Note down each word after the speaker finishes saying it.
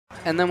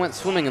and then went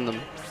swimming in them.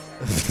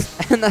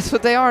 And that's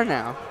what they are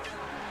now.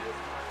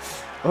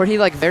 Or he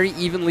like very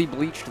evenly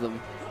bleached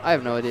them. I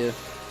have no idea.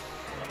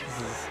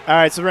 All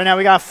right, so right now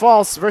we got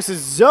False versus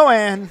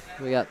Zoan.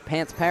 We got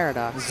Pants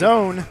Paradox.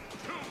 Zoan.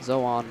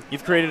 Zoan.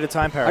 You've created a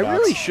time paradox. I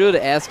really should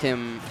ask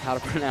him how to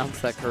pronounce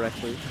that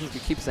correctly. We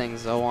keep saying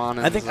Zoan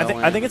and I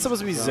think it's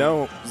supposed to be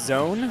Zone.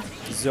 Zoan.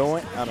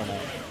 I don't know.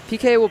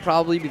 PK will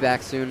probably be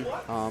back soon.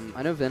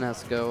 I know Vin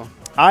has to go.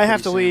 I have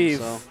to soon,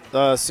 leave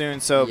so.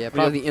 soon, so yeah,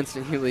 probably the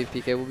instant you leave,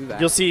 PK will be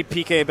back. You'll see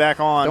PK back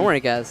on. Don't worry,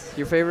 guys.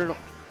 Your favorite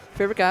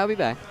guy will be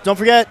back. Don't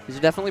forget. These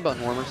are definitely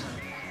button warmers.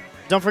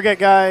 Don't forget,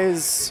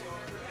 guys.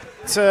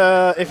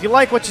 If you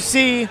like what you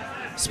see,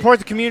 support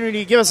the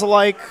community. Give us a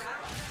like.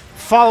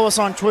 Follow us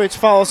on Twitch.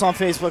 Follow us on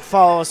Facebook.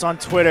 Follow us on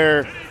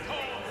Twitter.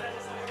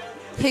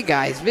 Hey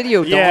guys,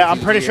 video. Yeah, I'm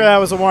pretty sure that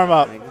was a warm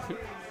up.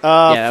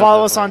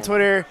 Follow us on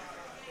Twitter.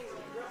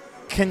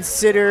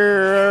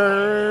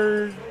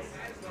 Consider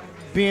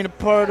being a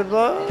part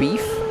of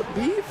beef.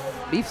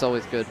 Beef's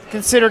always good.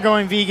 Consider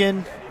going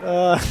vegan.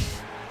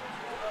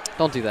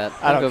 Don't do that.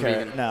 I don't go care.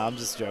 vegan. No, I'm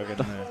just joking.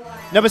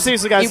 No, but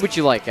seriously, guys. Eat what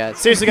you like, guys.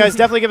 Seriously, guys,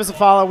 definitely give us a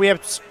follow. We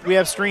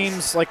have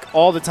streams like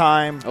all the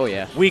time. Oh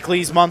yeah.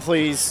 Weeklies,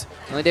 monthlies.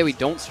 The only day we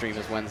don't stream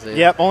is Wednesday.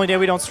 Yep. Only day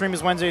we don't stream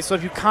is Wednesday. So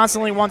if you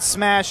constantly want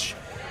Smash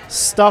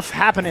stuff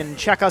happening,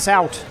 check us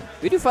out.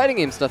 We do fighting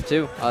game stuff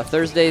too.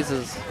 Thursdays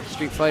is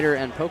Street Fighter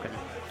and Pokken.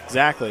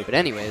 Exactly. But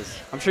anyways,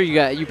 I'm sure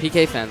you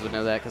PK fans would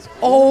know that because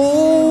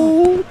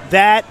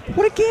that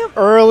what a game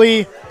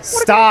early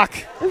stock.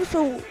 It was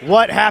so.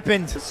 What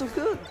happened? It was so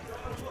good.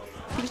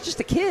 He was just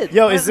a kid.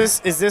 Yo, is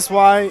this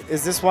why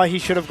he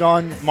should have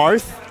gone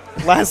Marth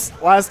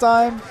last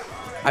time?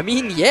 I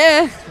mean,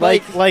 yeah.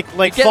 Like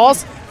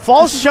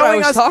False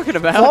showing us talking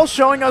about. False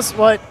showing us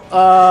what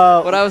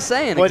I was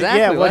saying. Exactly.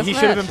 Yeah, what he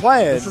should have been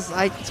playing.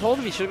 I told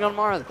him he should have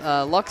gone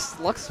Marth. Lux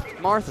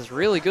Marth is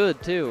really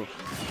good too.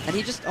 And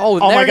he just oh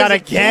my god,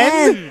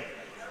 again?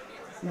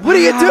 What are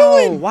you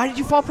doing? Why did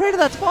you fall prey to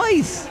that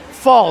twice?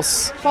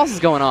 False. False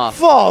is going off.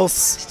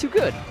 False. He's too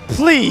good.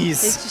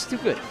 Please. He's just too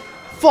good.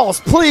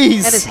 False,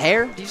 please. And his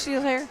hair. Do you see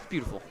his hair? It's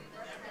beautiful.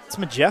 It's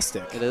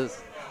majestic. It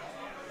is.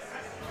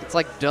 It's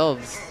like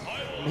doves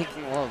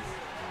making love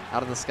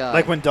out of the sky.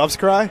 Like when doves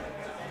cry?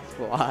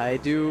 Why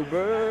do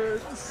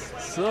birds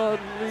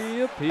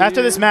suddenly appear?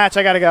 After this match,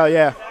 I gotta go,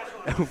 yeah.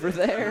 Over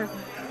there.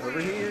 Over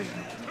here.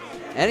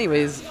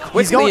 Anyways,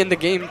 quickly into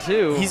game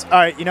 2. He's all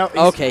right, you know.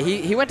 Okay,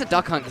 he went to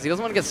duck hunt because he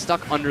doesn't want to get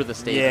stuck under the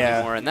stage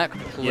anymore, and that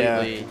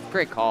completely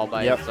great call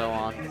by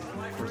Zoan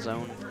for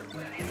Zone.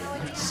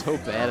 I'm so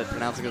bad at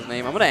pronouncing his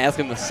name. I'm gonna ask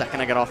him the second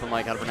I get off the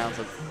mic how to pronounce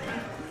it.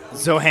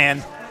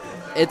 Zohan.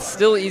 It's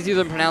still easier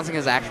than pronouncing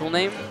his actual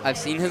name. I've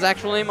seen his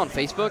actual name on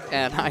Facebook,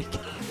 and I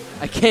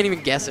can't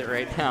even guess it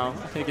right now.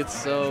 I think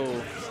it's so.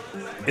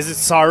 Is it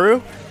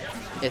Saru?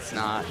 It's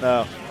not.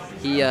 No.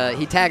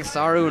 He tags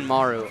Saru and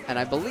Maru, and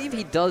I believe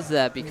he does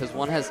that because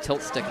one has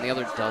tilt stick and the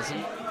other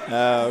doesn't.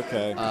 Oh,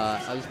 okay.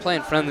 I was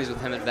playing friendlies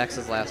with him at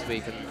Vex's last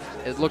week, and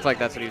it looked like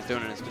that's what he was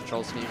doing in his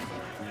control scheme.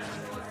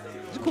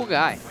 He's a cool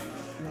guy.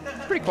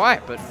 He's pretty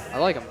quiet, but I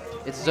like him.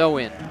 It's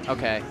Zoan.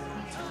 Okay.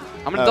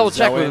 I'm gonna double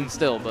check with him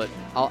still, but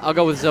I'll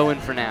go with Zoan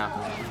for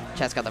now.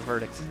 Chat's got the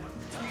verdict.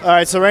 All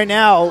right, so right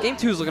now game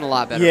 2 is looking a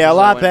lot better. Yeah, a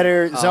lot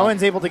better.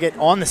 Zoan's able to get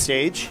on the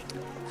stage.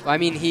 I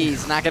mean,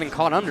 he's not getting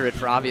caught under it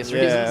for obvious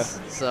reasons.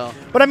 So.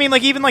 But I mean,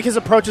 like even like his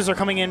approaches are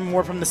coming in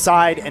more from the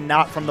side and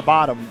not from the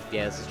bottom.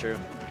 Yeah, this is true.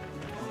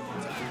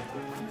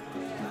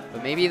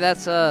 But maybe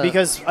that's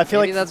because I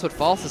feel like that's what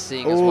False is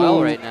seeing as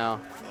well right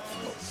now.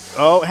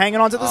 Oh, hanging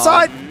on to the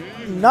side.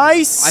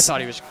 Nice. I thought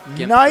he was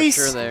nice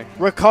for sure there.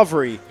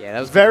 Recovery. Yeah,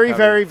 that was very,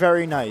 very,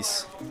 very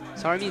nice.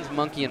 Saru means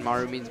monkey and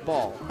Maru means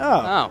ball.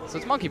 Oh. So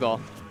it's monkey ball.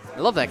 I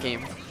love that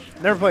game.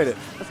 Never played it.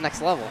 That's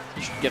next level.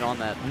 You should get on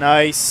that.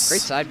 Nice.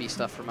 Great side B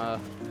stuff from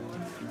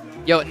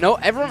Yo, no,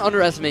 everyone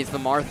underestimates the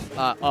Marth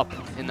up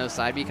in those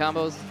side B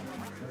combos.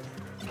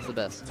 It's the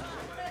best.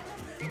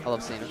 I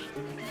love seeing it.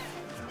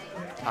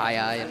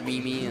 Ai and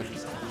Mimi and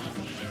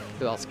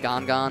who else?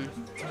 Gon.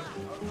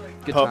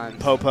 Good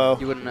times. Popo.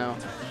 You wouldn't know.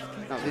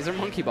 No, these are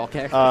monkey ball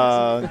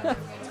characters.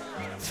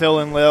 Phil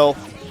and Lil.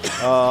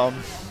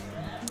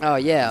 Oh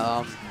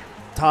yeah.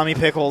 Tommy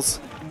Pickles.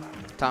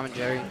 Tom and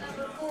Jerry.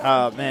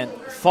 Man,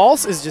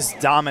 False is just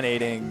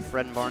dominating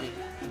Fred and Barney.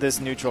 This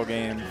neutral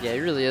game. Yeah,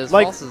 he really is.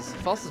 Like,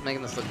 False is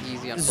making this look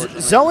easy,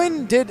 unfortunately.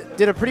 Zoan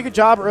did a pretty good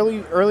job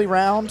early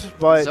round,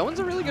 but Zoan's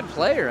a really good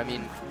player. I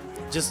mean,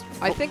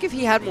 I think if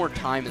he had more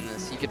time in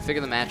this, he could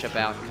figure the matchup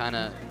out and kind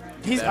of.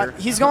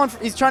 He's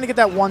trying to get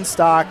that one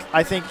stock.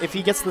 I think if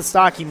he gets the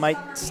stock, he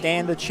might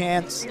stand a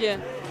chance. Yeah.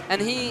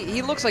 And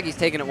he looks like he's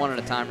taking it one at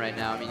a time right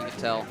now. I mean, you can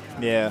tell.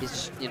 Yeah.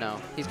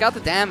 He's got the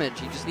damage.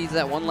 He just needs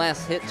that one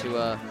last hit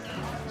to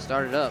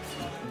start it up.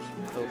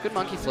 So good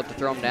monkey flip to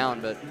throw him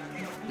down, but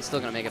he's still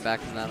going to make it back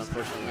from that,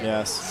 unfortunately.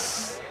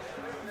 Yes.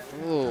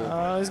 Ooh.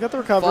 He's got the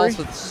recovery. False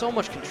with so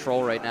much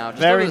control right now.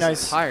 Just Very over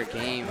nice. This entire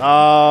game.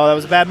 Oh, that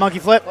was a bad monkey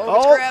flip.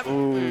 Grab.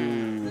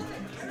 Ooh.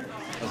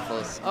 That was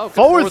close. Oh,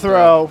 forward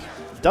throw.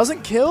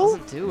 Doesn't kill?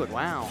 Doesn't do it.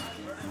 Wow.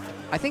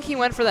 I think he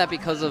went for that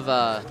because of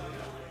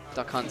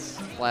Duck Hunt's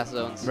blast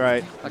zones.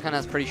 Right. Duck Hunt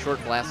has pretty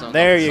short blast zones.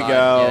 There on the you side.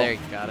 go. Yeah, there you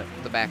got it.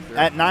 The back through.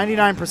 At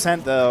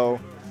 99% though.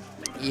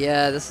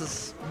 Yeah, this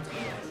is.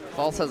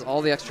 False has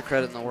all the extra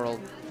credit in the world.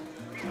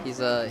 He's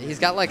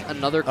got like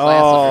another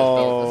class under his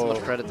belt. That's how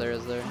much credit there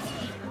is there.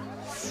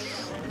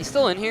 He's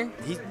still in here.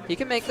 He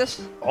can make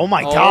this. Oh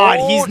my God,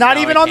 he's not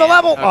even on the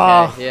level.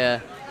 Okay, yeah.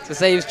 I was gonna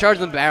say he was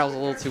charging the barrels a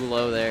little too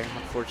low there,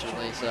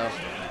 unfortunately. So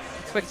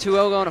expect 2-0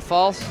 going to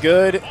false.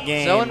 Good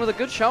game. Zoan with a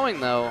good showing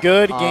though.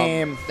 Good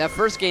game. That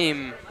first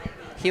game,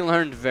 he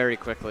learned very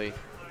quickly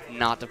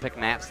not to pick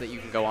maps that you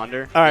can go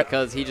under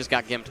because he just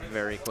got gimped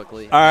very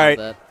quickly. All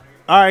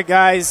right,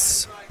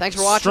 guys. Thanks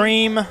for watching.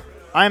 Stream.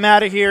 I'm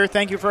out of here.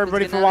 Thank you for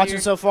everybody for watching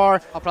so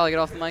far. I'll probably get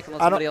off the mic and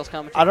let somebody else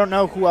comment. I don't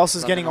know who else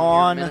is getting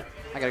on.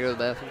 I gotta go to the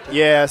bathroom too.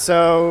 Yeah,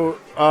 so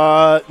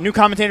new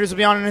commentators will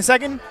be on in a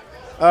second.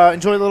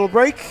 Enjoy a little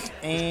break.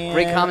 And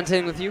great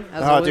commentating with you,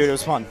 as always. Dude, it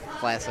was fun.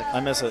 Classic. I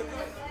miss it.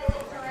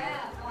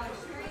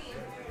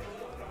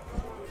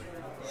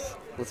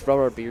 Let's rub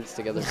our beards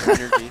together for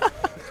energy.